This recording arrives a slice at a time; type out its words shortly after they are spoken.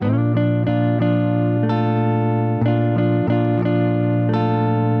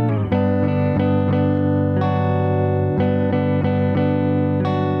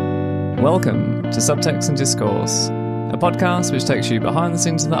Welcome to Subtext and Discourse, a podcast which takes you behind the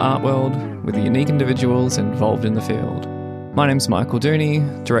scenes of the art world with the unique individuals involved in the field. My name's Michael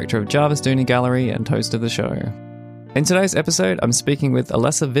Dooney, director of Jarvis Dooney Gallery and host of the show. In today's episode, I'm speaking with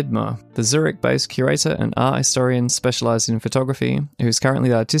Alessa Widmer, the Zurich-based curator and art historian specialised in photography, who's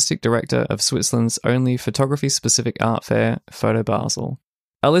currently the artistic director of Switzerland's only photography-specific art fair, Photo Basel.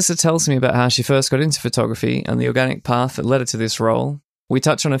 Alessa tells me about how she first got into photography and the organic path that led her to this role. We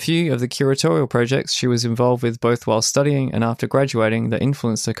touch on a few of the curatorial projects she was involved with both while studying and after graduating that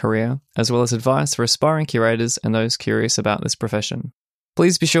influenced her career, as well as advice for aspiring curators and those curious about this profession.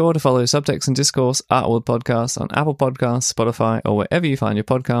 Please be sure to follow Subtext and Discourse Art World Podcasts on Apple Podcasts, Spotify, or wherever you find your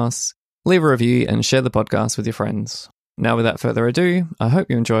podcasts. Leave a review and share the podcast with your friends. Now, without further ado, I hope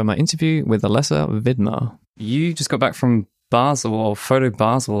you enjoy my interview with Alessa Widmer. You just got back from Basel, or Photo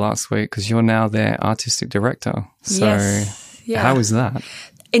Basel last week, because you're now their artistic director. So yes. Yeah. How was that?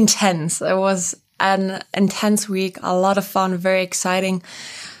 Intense. It was an intense week, a lot of fun, very exciting.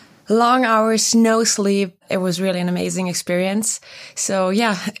 Long hours, no sleep. It was really an amazing experience. So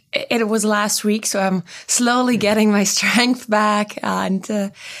yeah, it was last week, so I'm slowly getting my strength back. And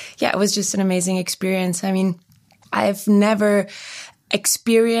it was just an amazing experience. I mean, I've never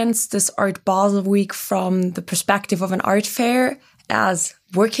experienced this Art Basel week from the perspective of an art fair as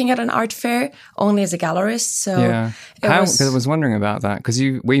working at an art fair, only as a gallerist. So yeah, I was wondering about that because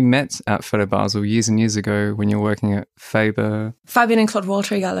we met at Photo Basel years and years ago when you were working at Fabian and Claude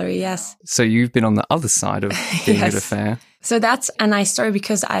Walter Gallery. Yes. So you've been on the other side of being yes. at a fair. So that's a nice story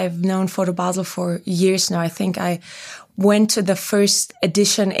because I've known Photo Basel for years now. I think I went to the first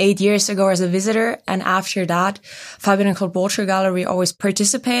edition 8 years ago as a visitor, and after that, Fabian and Claude Walter Gallery always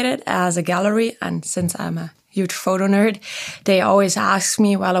participated as a gallery. And since I'm a huge photo nerd, they always asked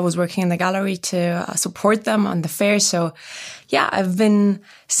me while I was working in the gallery to support them on the fair. So yeah, I've been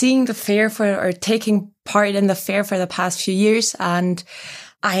seeing the fair or taking part in the fair for the past few years. And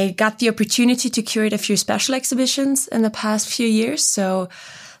I got the opportunity to curate a few special exhibitions in the past few years. So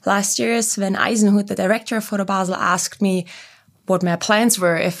last year, Sven Eisenhut, the director of Photo Basel, asked me what my plans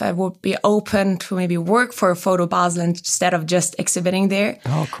were, if I would be open to maybe work for Photo Basel instead of just exhibiting there.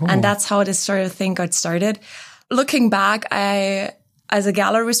 Oh, cool. And that's how this sort of thing got started. Looking back, as a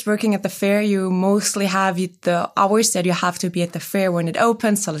gallerist working at the fair, you mostly have the hours that you have to be at the fair when it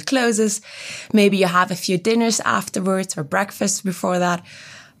opens till it closes. Maybe you have a few dinners afterwards or breakfast before that.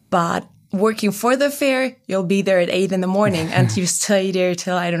 But working for the fair, you'll be there at 8 in the morning and you stay there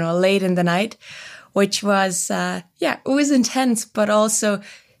till, late in the night, which was, it was intense, but also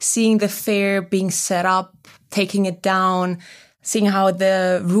seeing the fair being set up, taking it down, seeing how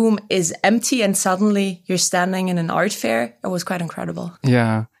the room is empty and suddenly you're standing in an art fair. It was quite incredible.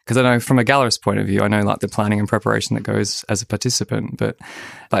 Yeah, because I know from a gallerist point of view, I know like the planning and preparation that goes as a participant, but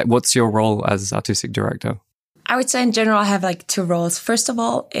like what's your role as artistic director? I would say in general, I have like two roles. First of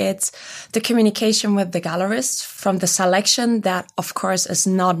all, it's the communication with the gallerist from the selection that, of course, is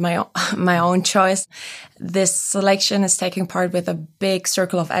not my own choice. This selection is taking part with a big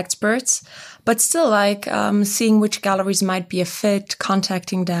circle of experts, but still like seeing which galleries might be a fit,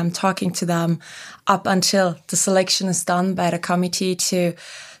 contacting them, talking to them up until the selection is done by the committee to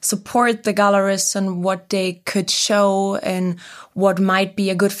support the gallerists on what they could show and what might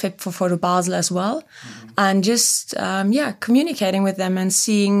be a good fit for Photo Basel as well. Mm-hmm. And just, communicating with them and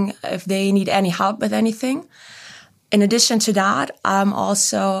seeing if they need any help with anything. In addition to that, I'm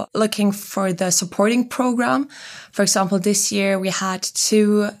also looking for the supporting program. For example, this year we had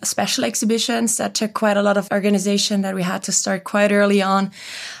 2 special exhibitions that took quite a lot of organization that we had to start quite early on,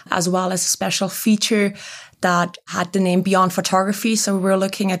 as well as a special feature that had the name Beyond Photography. So we were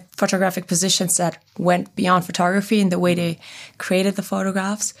looking at photographic positions that went beyond photography in the way they created the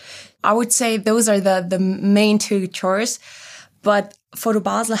photographs. I would say those are the main 2 chores, but Photo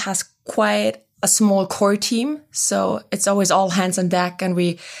Basel has quite a small core team. So it's always all hands on deck and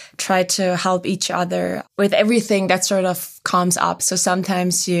we try to help each other with everything that sort of comes up. So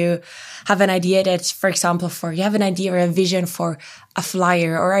sometimes you have an idea that, for example, you have an idea or a vision for a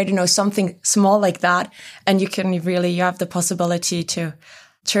flyer or something small like that. And you have the possibility to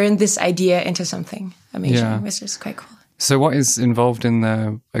turn this idea into something amazing, which is quite cool. So what is involved in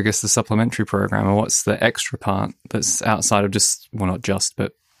the supplementary program, or what's the extra part that's outside of just, well, not just,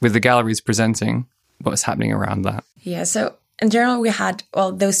 but with the galleries presenting, what's happening around that? Yeah, so in general, we had,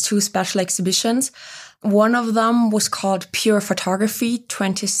 those two special exhibitions. One of them was called Pure Photography,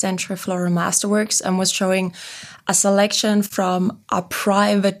 20th Century Floral Masterworks, and was showing a selection from a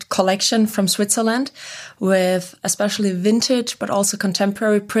private collection from Switzerland with especially vintage, but also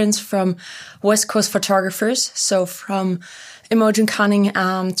contemporary prints from West Coast photographers. So from Imogen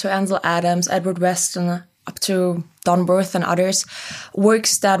Cunningham to Ansel Adams, Edward Weston, up to Don Worth and others,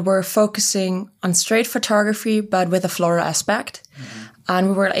 works that were focusing on straight photography, but with a floral aspect. Mm-hmm. And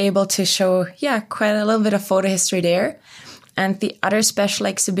we were able to show, quite a little bit of photo history there. And the other special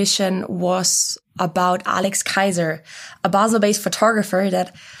exhibition was about Alex Kaiser, a Basel-based photographer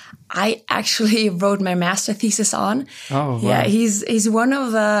that I actually wrote my master thesis on. Oh, wow. Yeah, he's one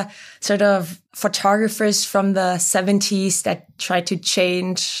of the sort of photographers from the 70s that tried to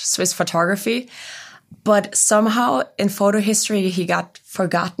change Swiss photography. But somehow in photo history, he got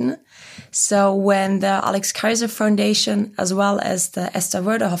forgotten. So when the Alex Kaiser Foundation, as well as the Esther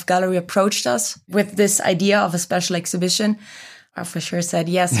Wörderhoff Gallery, approached us with this idea of a special exhibition, I for sure said,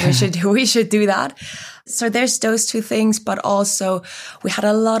 yes, we should do that. So there's those two things, but also we had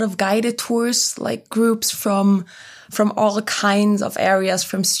a lot of guided tours, like groups from all kinds of areas,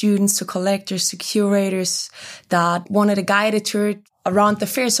 from students to collectors to curators that wanted a guided tour around the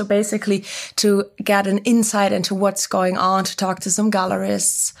fair. So basically to get an insight into what's going on, to talk to some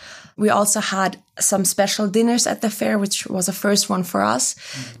gallerists. We also had some special dinners at the fair, which was a first one for us,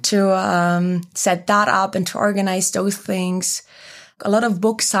 to set that up and to organize those things. A lot of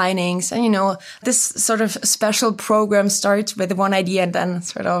book signings. And, this sort of special program starts with one idea and then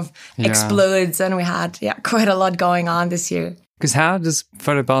sort of explodes. And we had quite a lot going on this year. Because how does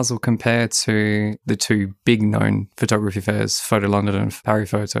Photo Basel compare to the two big known photography fairs, Photo London and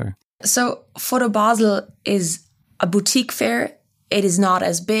Paris Photo? So Photo Basel is a boutique fair. It is not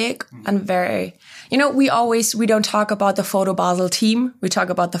as big and very, we don't talk about the Photo Basel team. We talk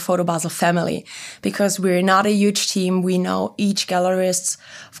about the Photo Basel family because we're not a huge team. We know each gallerist,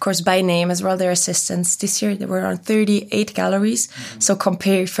 of course, by name as well, their assistants. This year there were around 38 galleries. Mm-hmm. So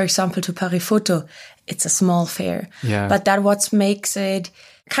compared, for example, to Paris Photo, it's a small fair. Yeah. But that what makes it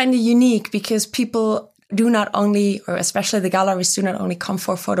kind of unique because people do not only, or especially the galleries, do not only come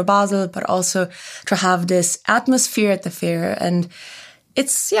for Photo Basel, but also to have this atmosphere at the fair. And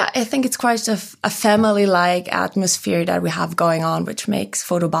it's, I think it's quite a family-like atmosphere that we have going on, which makes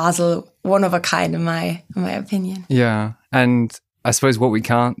Photo Basel one of a kind, in my opinion. Yeah. And I suppose what we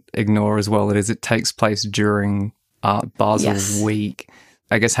can't ignore as well is it takes place during Art Basel Week.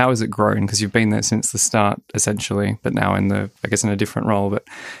 I guess, how has it grown? Because you've been there since the start, essentially, but now in a different role. But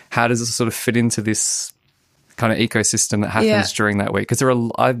how does it sort of fit into this kind of ecosystem that happens during that week? Because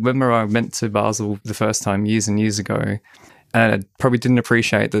I remember I went to Basel the first time years and years ago, and I probably didn't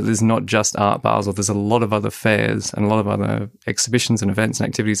appreciate that there's not just Art Basel. There's a lot of other fairs and a lot of other exhibitions and events and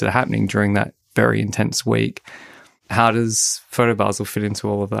activities that are happening during that very intense week. How does Photo Basel fit into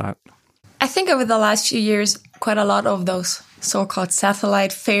all of that? I think over the last few years, quite a lot of those so-called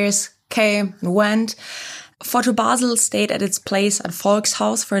satellite fairs came and went. Photo Basel stayed at its place at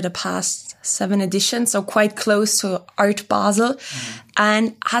Volkshaus for the past 7 editions, so quite close to Art Basel,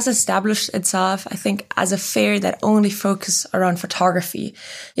 and has established itself, I think, as a fair that only focuses around photography.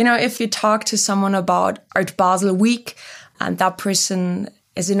 If you talk to someone about Art Basel Week and that person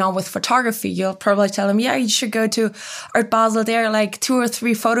is with photography, you'll probably tell them, you should go to Art Basel. There are like 2 or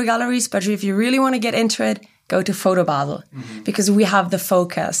 3 photo galleries, but if you really want to get into it, go to Photo Basel, because we have the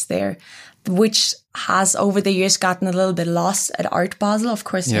focus there, which has over the years gotten a little bit lost at Art Basel. Of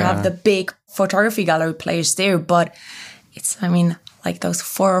course, you have the big photography gallery players there, but it's, like those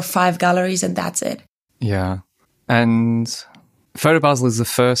 4 or 5 galleries and that's it. Yeah. And Photo Basel is the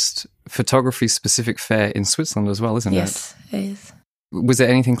first photography-specific fair in Switzerland as well, isn't it? Yes, it is. Was there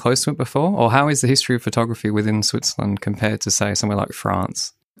anything close to it before? Or how is the history of photography within Switzerland compared to, say, somewhere like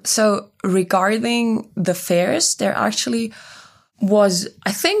France? So regarding the fairs, there actually was,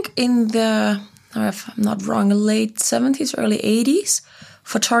 I think in the, if I'm not wrong, late 70s, early 80s,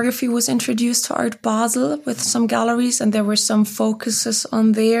 photography was introduced to Art Basel with some galleries, and there were some focuses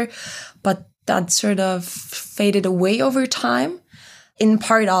on there, but that sort of faded away over time. In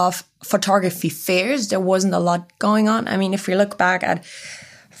part of photography fairs, there wasn't a lot going on. If we look back at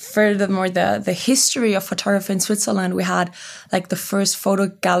furthermore the history of photography in Switzerland, we had like the first photo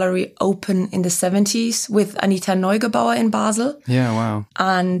gallery open in the 70s with Anita Neugebauer in Basel. Yeah, wow.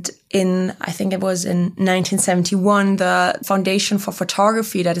 And I think it was in 1971, the Foundation for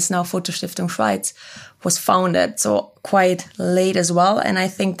Photography, that is now Fotostiftung Schweiz, was founded. So quite late as well. And I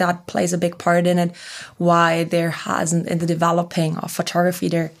think that plays a big part in it, why there hasn't, in the developing of photography,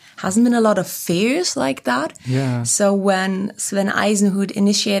 there hasn't been a lot of fairs like that. Yeah. So when Sven Eisenhut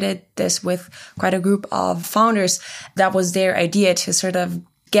initiated this with quite a group of founders, that was their idea, to sort of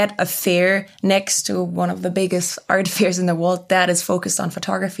get a fair next to one of the biggest art fairs in the world that is focused on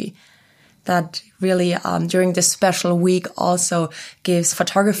photography. That really, during this special week, also gives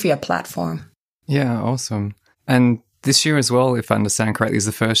photography a platform. Yeah, awesome. And this year as well, if I understand correctly, is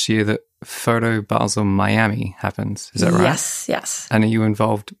the first year that Photo Basel Miami happens. Is that right? Yes. And are you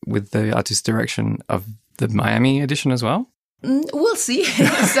involved with the artistic direction of the Miami edition as well? We'll see.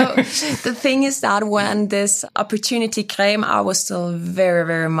 So the thing is that when this opportunity came, I was still very,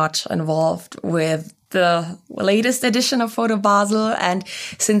 very much involved with the latest edition of Photo Basel. And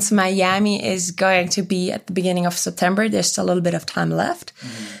since Miami is going to be at the beginning of September, there's still a little bit of time left.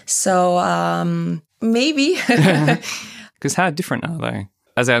 So maybe. Because how different are they?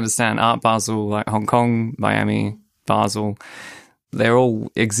 As I understand, Art Basel, like Hong Kong, Miami, Basel, they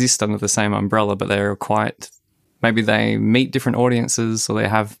all exist under the same umbrella, but they're quite... Maybe they meet different audiences, or they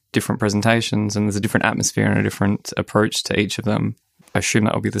have different presentations, and there's a different atmosphere and a different approach to each of them. I assume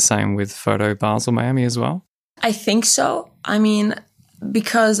that will be the same with Photo Basel Miami as well? I think so. I mean,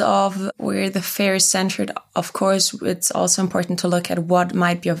 because of where the fair is centered, of course, it's also important to look at what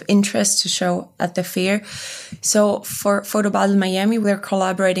might be of interest to show at the fair. So for Photo Basel Miami, we're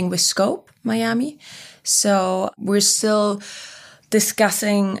collaborating with Scope Miami. So we're still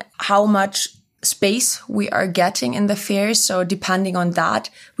discussing how much space we are getting in the fair. So depending on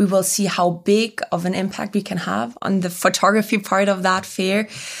that, we will see how big of an impact we can have on the photography part of that fair.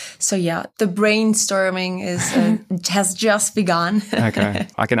 So yeah, the brainstorming has just begun. Okay.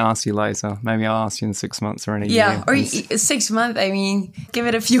 I can ask you later. Maybe I'll ask you in 6 months or in a year. Yeah, or 6 months. I mean, give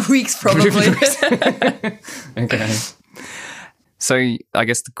it a few weeks probably. Okay. So I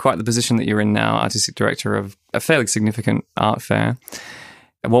guess quite the position that you're in now, artistic director of a fairly significant art fair.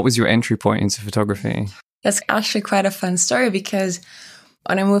 What was your entry point into photography? That's actually quite a fun story, because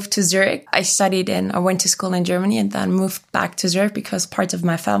when I moved to Zurich, I went to school in Germany and then moved back to Zurich because parts of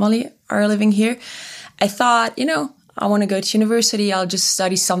my family are living here. I thought, I want to go to university. I'll just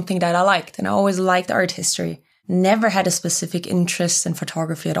study something that I liked. And I always liked art history. Never had a specific interest in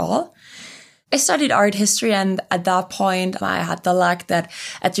photography at all. I studied art history, and at that point, I had the luck that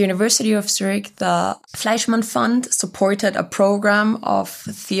at the University of Zurich, the Fleischmann Fund supported a program of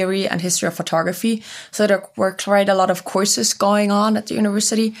theory and history of photography. So there were quite a lot of courses going on at the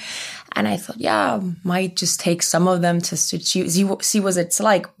university. And I thought, might just take some of them to see what it's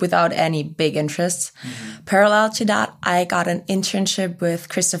like without any big interests. Mm-hmm. Parallel to that, I got an internship with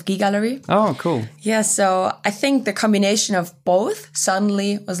Christoph Guy Gallery. Oh, cool. Yeah, so I think the combination of both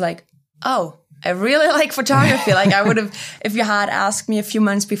suddenly was like, oh, I really like photography. Like I would have, if you had asked me a few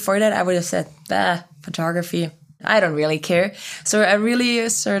months before that, I would have said, photography. I don't really care. So I really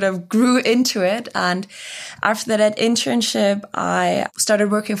sort of grew into it. And after that internship, I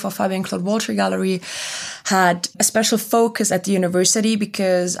started working for Fabian Claude Walter Gallery, had a special focus at the university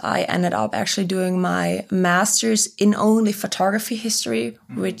because I ended up actually doing my master's in only photography history,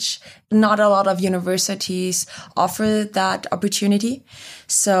 which not a lot of universities offer that opportunity.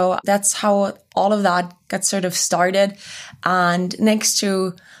 So that's how all of that got sort of started. And next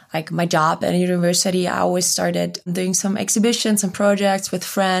to like my job at a university, I always started doing some exhibitions and projects with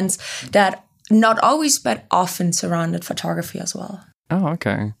friends that not always, but often surrounded photography as well. Oh,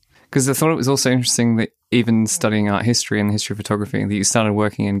 okay. Because I thought it was also interesting that even studying art history and the history of photography, that you started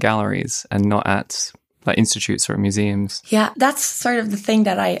working in galleries and not at like institutes or museums. Yeah, that's sort of the thing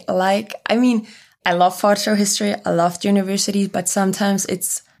that I like. I mean, I love photo history. I love the university, but sometimes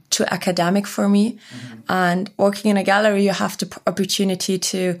it's too academic for me. Mm-hmm. And working in a gallery, you have the opportunity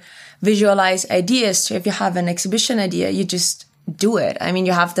to visualize ideas. So if you have an exhibition idea, you just do it. I mean,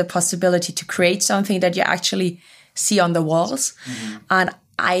 you have the possibility to create something that you actually see on the walls. Mm-hmm. And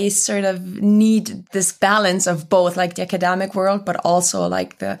I sort of need this balance of both, like the academic world, but also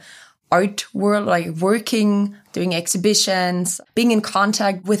like the art world, like working, doing exhibitions, being in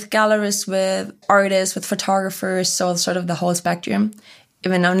contact with gallerists, with artists, with photographers. So sort of the whole spectrum.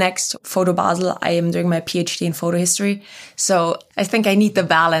 Even now next, Photo Basel, I am doing my PhD in photo history. So I think I need the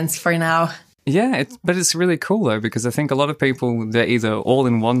balance for now. Yeah, but it's really cool though, because I think a lot of people, they're either all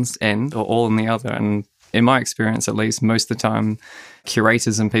in one end or all in the other. And in my experience, at least, most of the time,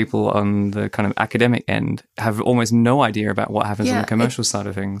 curators and people on the kind of academic end have almost no idea about what happens on the commercial side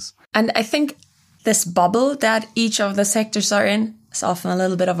of things. And I think this bubble that each of the sectors are in is often a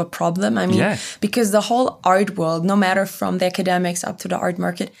little bit of a problem. I mean, because the whole art world, no matter from the academics up to the art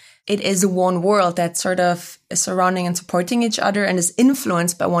market, it is one world that sort of is surrounding and supporting each other and is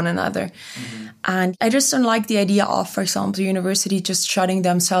influenced by one another. Mm-hmm. And I just don't like the idea of, for example, the university just shutting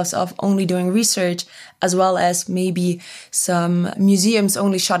themselves off, only doing research, as well as maybe some museums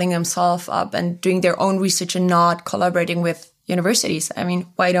only shutting themselves up and doing their own research and not collaborating with universities. I mean,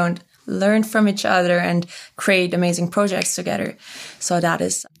 why don't learn from each other and create amazing projects together? So that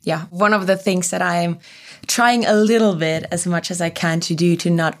is, one of the things that I'm trying a little bit as much as I can to do,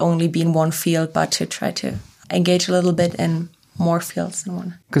 to not only be in one field, but to try to engage a little bit in more fields than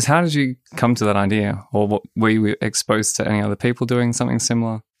one. Because how did you come to that idea? Or were you exposed to any other people doing something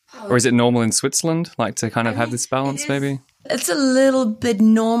similar? Or is it normal in Switzerland, like to kind of have this balance maybe? It's a little bit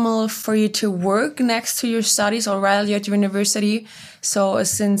normal for you to work next to your studies or while you're at university. So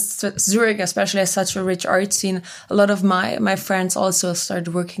since Zurich especially has such a rich art scene, a lot of my friends also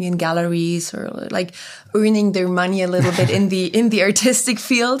started working in galleries or like earning their money a little bit in the artistic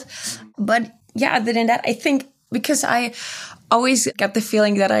field. But yeah, other than that, I think because I always got the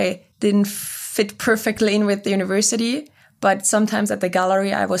feeling that I didn't fit perfectly in with the university. But sometimes at the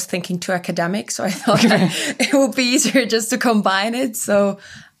gallery, I was thinking too academic. So I thought it would be easier just to combine it. So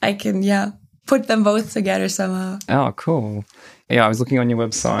I can, put them both together somehow. Oh, cool. Yeah, I was looking on your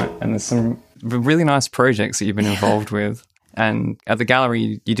website and there's some really nice projects that you've been involved with. And at the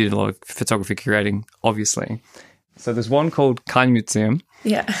gallery, you did a lot of photography curating, obviously. So there's one called Kein Museum.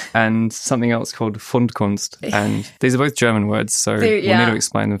 Yeah. And something else called Fundkunst. And these are both German words, so we'll need to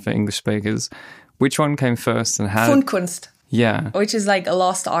explain them for English speakers. Which one came first and how? Fundkunst. Yeah. Which is like a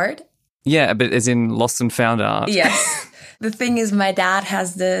lost art. Yeah, but as in lost and found art. Yes. The thing is, my dad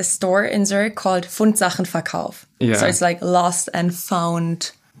has the store in Zurich called Fundsachenverkauf. Yeah. So it's like a lost and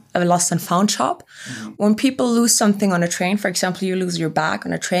found shop. Mm-hmm. When people lose something on a train, for example, you lose your bag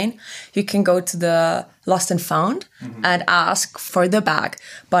on a train, you can go to the lost and found and ask for the bag.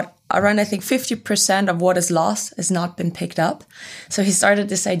 But around, I think, 50% of what is lost has not been picked up. So he started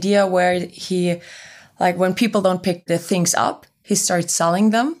this idea where he, like when people don't pick the things up, he starts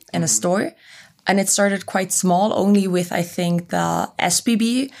selling them in a store. And it started quite small, only with, I think, the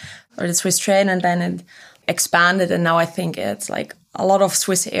SBB or the Swiss train, and then it expanded. And now I think it's like a lot of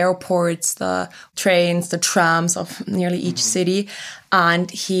Swiss airports, the trains, the trams of nearly each city.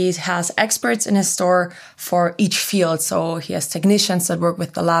 And he has experts in his store for each field. So he has technicians that work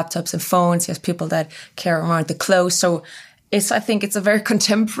with the laptops and phones. He has people that care around the clothes. So I think it's a very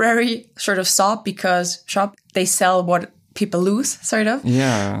contemporary sort of shop, because they sell what people lose, sort of.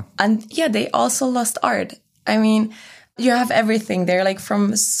 Yeah. And they also lost art. I mean, you have everything there, like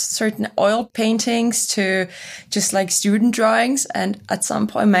from certain oil paintings to just like student drawings. And at some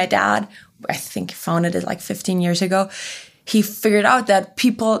point, my dad, I think he founded it like 15 years ago, he figured out that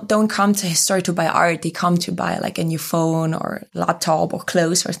people don't come to his store to buy art. They come to buy like a new phone or laptop or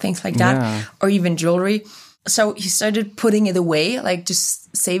clothes or things like that, or even jewelry. So he started putting it away, like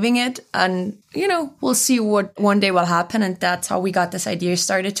just saving it. And, we'll see what one day will happen. And that's how we got this idea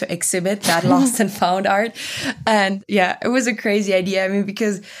started, to exhibit that lost and found art. And it was a crazy idea. I mean,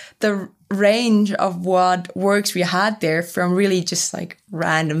 because the range of what works we had there, from really just like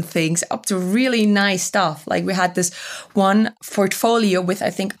random things up to really nice stuff. Like we had this one portfolio with, I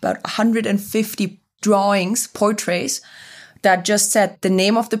think, about 150 drawings, portraits, that just said the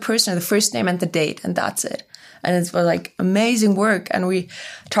name of the person, the first name and the date, and that's it. And it was like amazing work. And we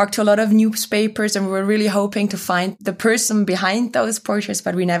talked to a lot of newspapers, and we were really hoping to find the person behind those portraits,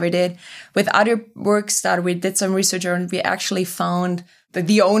 but we never did. With other works that we did some research on, we actually found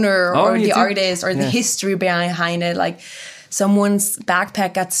the owner or the artist or the history behind it. Like someone's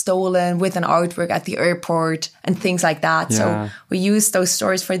backpack got stolen with an artwork at the airport and things like that. Yeah. So we used those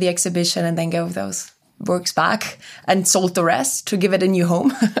stories for the exhibition and then gave those works back and sold the rest to give it a new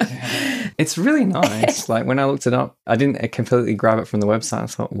home. It's really nice. Like when I looked it up, I didn't completely grab it from the website. I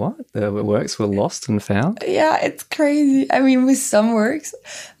thought, what? The works were lost and found? Yeah, it's crazy. I mean, with some works,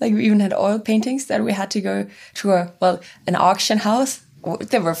 like we even had oil paintings that we had to go to an auction house.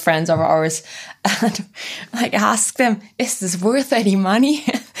 They were friends of ours, and like ask them, is this worth any money?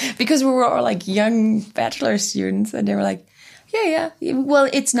 Because we were all like young bachelor students, and they were like, yeah. Well,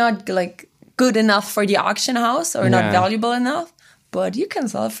 it's not like good enough for the auction house or not valuable enough, but you can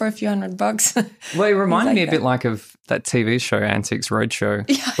sell it for a few $100. Well, it reminded me a bit like of that TV show, Antiques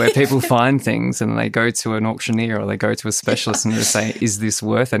Roadshow, where people find things and they go to an auctioneer or they go to a specialist and they say, is this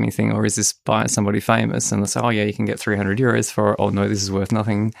worth anything, or is this by somebody famous? And they say, oh yeah, you can get 300 euros for it. Oh no, this is worth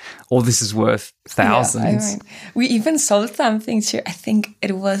nothing. Or this is worth thousands. I mean, we even sold something to, I think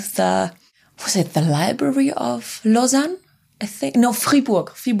it was the Library of Lausanne I think, no,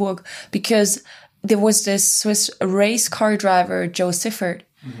 Fribourg, because there was this Swiss race car driver, Joe Siffert,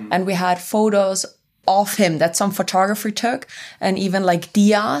 and we had photos of him that some photographer took, and even like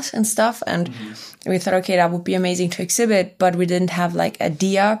dias and stuff. And we thought, okay, that would be amazing to exhibit, but we didn't have like a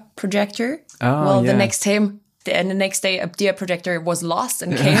dia projector. The next day, a dia projector was lost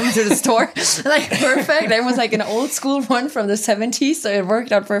and came to the store. Like, perfect. It was like an old school one from the 70s, so it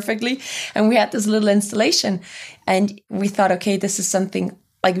worked out perfectly. And we had this little installation, and we thought, okay, this is something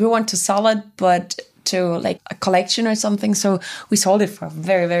like we want to sell it, but to like a collection or something. So we sold it for a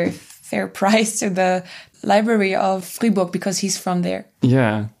very, very fair price to the library of Fribourg because he's from there.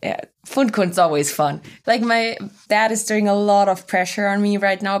 Yeah. Fundkunst is always fun. Like, my dad is doing a lot of pressure on me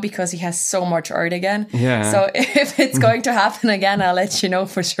right now because he has so much art again. Yeah. So if it's going to happen again, I'll let you know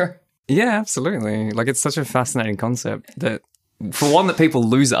for sure. Yeah, absolutely. Like, it's such a fascinating concept that, for one, that people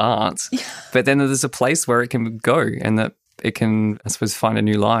lose art, but then there's a place where it can go and that it can, I suppose, find a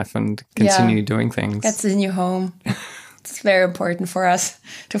new life and continue doing things. That's a new home. It's very important for us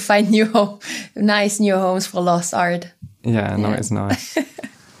to find nice new homes for lost art. Yeah, no, it's nice.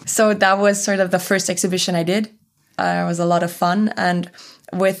 So that was sort of the first exhibition I did. It was a lot of fun. And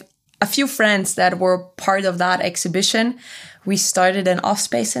with a few friends that were part of that exhibition, we started an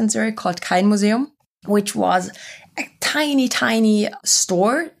off-space in Zurich called Kein Museum, which was a tiny, tiny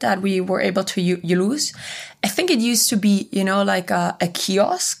store that we were able to use. I think it used to be, like a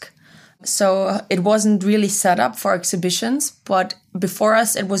kiosk. So it wasn't really set up for exhibitions, but before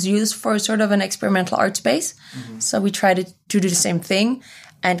us, it was used for sort of an experimental art space. So we tried to do the same thing.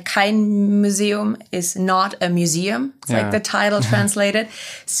 And Kein Museum is not a museum. It's like the title translated.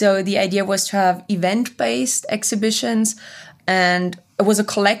 So the idea was to have event-based exhibitions. And it was a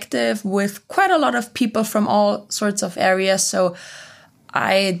collective with quite a lot of people from all sorts of areas. So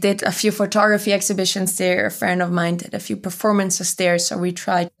I did a few photography exhibitions there. A friend of mine did a few performances there. So we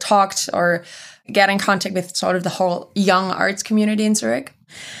talked or get in contact with sort of the whole young arts community in Zurich.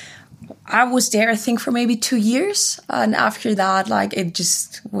 I was there, I think, for maybe 2 years. And after that, like, it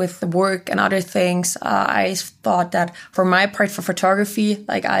just, with the work and other things, I thought that for my part, for photography,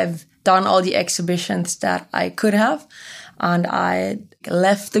 like, I've done all the exhibitions that I could have. And I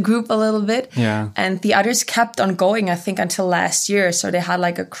left the group a little bit. Yeah. And the others kept on going, I think, until last year. So they had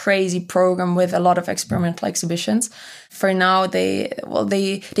like a crazy program with a lot of experimental exhibitions. For now, they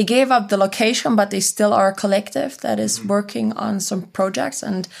gave up the location, but they still are a collective that is working on some projects.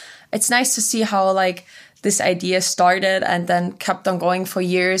 And it's nice to see how, like, this idea started and then kept on going for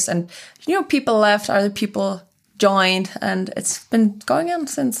years. And, people left, other people joined, and it's been going on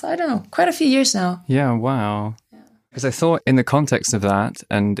since, I don't know, quite a few years now. Yeah, wow. Because I thought, in the context of that,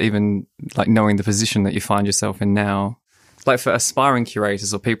 and even like knowing the position that you find yourself in now, like for aspiring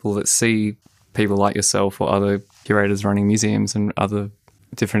curators or people that see people like yourself or other curators running museums and other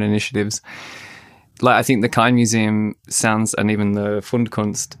different initiatives, like, I think the Kein Museum sounds, and even the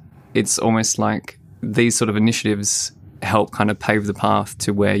Fundkunst, it's almost like these sort of initiatives help kind of pave the path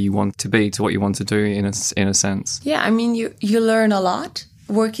to where you want to be, to what you want to do in a sense. Yeah, I mean, you learn a lot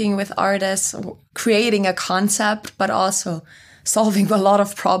working with artists, creating a concept, but also solving a lot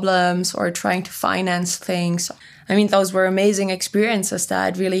of problems or trying to finance things. I mean, those were amazing experiences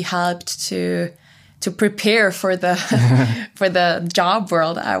that really helped to prepare for the for the job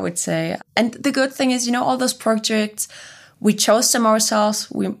world, I would say. And the good thing is, all those projects, we chose them ourselves.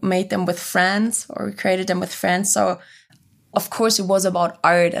 We made them with friends, or we created them with friends. So, of course, it was about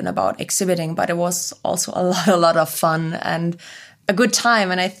art and about exhibiting, but it was also a lot of fun and a good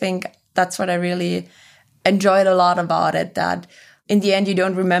time. And I think that's what I really enjoyed a lot about it, that in the end, you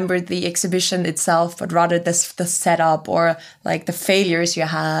don't remember the exhibition itself, but rather the setup or like the failures you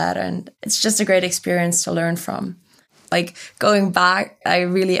had. And it's just a great experience to learn from. Like, going back, I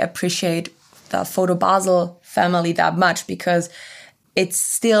really appreciate the Photo Basel family that much, because it's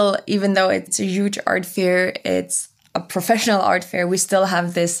still, even though it's a huge art fair, it's a professional art fair, we still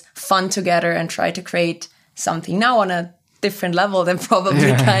have this fun together and try to create something now on a different level than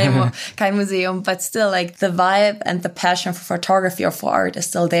probably Kein Museum, but still, like, the vibe and the passion for photography or for art is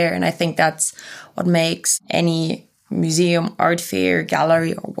still there. And I think that's what makes any museum, art fair,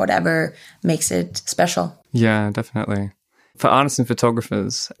 gallery, or whatever makes it special. Yeah, definitely. For artists and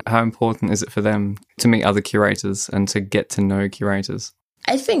photographers, how important is it for them to meet other curators and to get to know curators?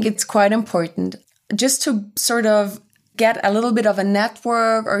 I think it's quite important just to sort of get a little bit of a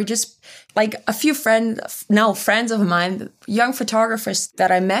network, or just like a few friends of mine, young photographers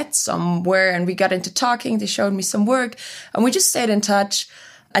that I met somewhere, and we got into talking. They showed me some work and we just stayed in touch.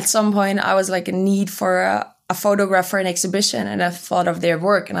 At some point, I was in need for a photograph for an exhibition, and I thought of their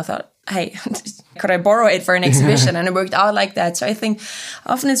work and I thought, hey, Could I borrow it for an exhibition? And it worked out like that. So I think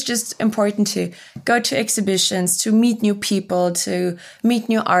often it's just important to go to exhibitions, to meet new people, to meet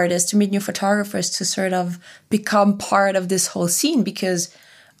new artists, to meet new photographers, to sort of become part of this whole scene, because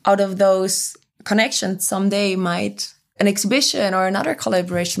out of those connections, someday an exhibition or another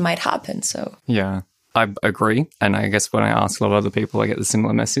collaboration might happen. So yeah, I agree. And I guess when I ask a lot of other people, I get the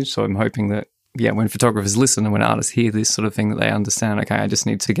similar message. So I'm hoping that when photographers listen and when artists hear this sort of thing, that they understand, okay, I just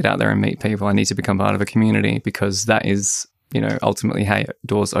need to get out there and meet people. I need to become part of a community, because that is, ultimately how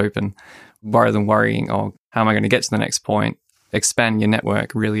doors open. Rather than worrying, how am I going to get to the next point? Expand your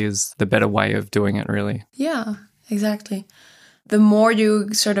network really is the better way of doing it, really. Yeah, exactly. The more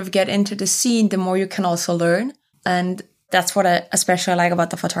you sort of get into the scene, the more you can also learn. And that's what I especially like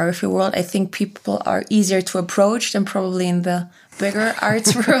about the photography world. I think people are easier to approach than probably in the bigger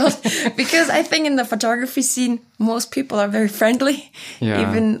arts world, because I think in the photography scene, most people are very friendly. Yeah.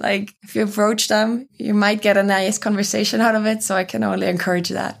 Even if you approach them, you might get a nice conversation out of it. So I can only encourage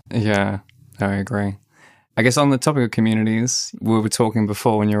that. Yeah, I agree. I guess on the topic of communities, we were talking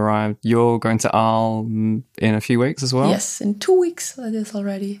before when you arrived, you're going to Arles in a few weeks as well? Yes, in 2 weeks it is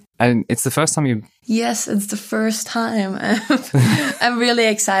already. And it's the first time you... Yes, it's the first time. I'm really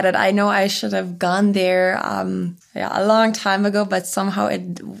excited. I know I should have gone there a long time ago, but somehow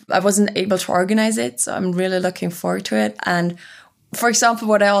I wasn't able to organize it. So I'm really looking forward to it. And for example,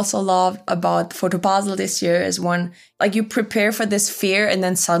 what I also love about Photo Basel this year is when you prepare for this fair and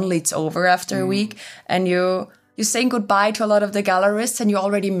then suddenly it's over after a week, and you're saying goodbye to a lot of the gallerists and you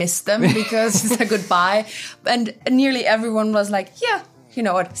already miss them because it's a goodbye. And nearly everyone was like, yeah, you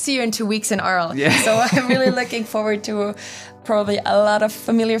know what, see you in 2 weeks in Arles. Yeah. So I'm really looking forward to probably a lot of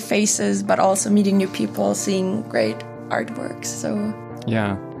familiar faces, but also meeting new people, seeing great artworks. So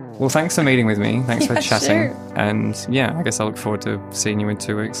yeah. Well, thanks for meeting with me. Thanks for chatting. Sure. And I guess I look forward to seeing you in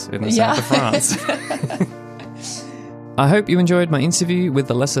 2 weeks in the south of France. I hope you enjoyed my interview with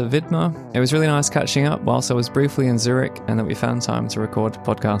Alessa Widmer. It was really nice catching up whilst I was briefly in Zurich, and that we found time to record a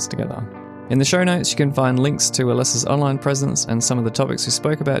podcast together. In the show notes, you can find links to Alessa's online presence and some of the topics we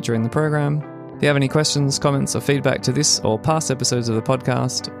spoke about during the program. If you have any questions, comments, or feedback to this or past episodes of the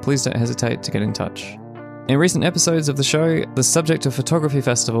podcast, please don't hesitate to get in touch. In recent episodes of the show, the subject of photography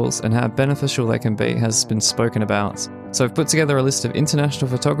festivals and how beneficial they can be has been spoken about. So I've put together a list of international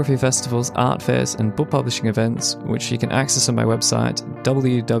photography festivals, art fairs, and book publishing events, which you can access on my website,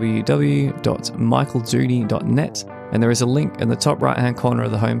 www.michaeldooney.net, and there is a link in the top right-hand corner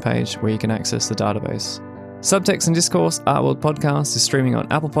of the homepage where you can access the database. Subtext and Discourse Art World Podcast is streaming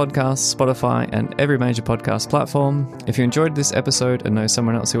on Apple Podcasts, Spotify, and every major podcast platform. If you enjoyed this episode and know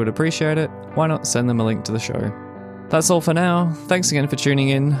someone else who would appreciate it, why not send them a link to the show? That's all for now. Thanks again for tuning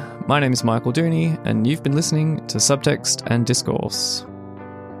in. My name is Michael Dooney, and you've been listening to Subtext and Discourse.